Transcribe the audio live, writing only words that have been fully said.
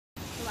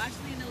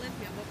Ashley and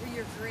Olympia, what were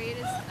your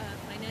greatest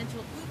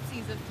financial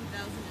oopsies of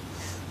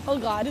 2010? Oh,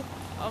 God.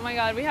 Oh my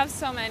God, we have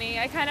so many.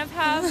 I kind of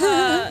have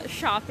a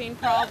shopping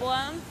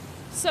problem.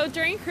 So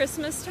during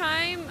Christmas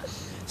time,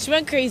 She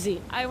went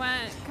crazy. I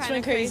went She kind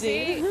went of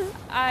crazy. crazy.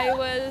 I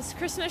was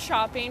Christmas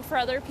shopping for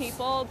other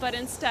people, but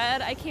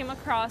instead I came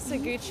across a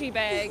Gucci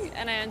bag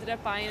and I ended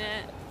up buying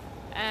it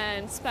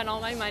and spent all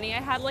my money. I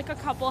had like a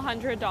couple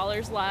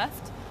 $100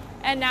 left,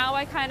 and now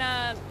I kind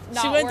of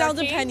not She went down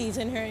to working. pennies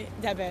in her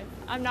debit.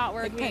 I'm not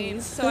Like working,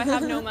 pennies. so I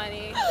have no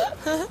money.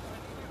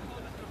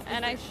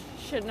 And I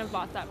shouldn't have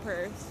bought that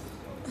purse.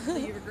 So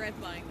you regret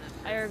buying them.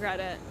 I regret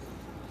it.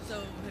 So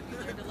have you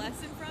learned a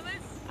lesson from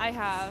it? I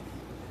have.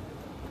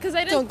 Because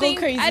I Don't didn't go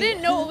crazy. I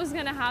didn't know what was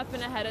going to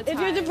happen ahead of time.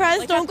 If you're depressed,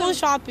 Like, don't go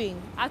shopping.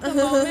 At the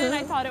moment,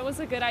 I thought it was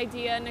a good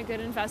idea and a good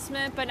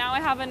investment, but now I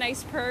have a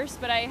nice purse,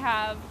 but I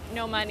have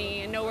no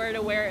money and nowhere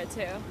to wear it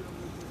to. And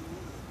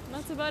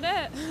that's about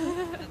it.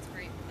 That's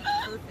great.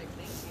 That's perfect.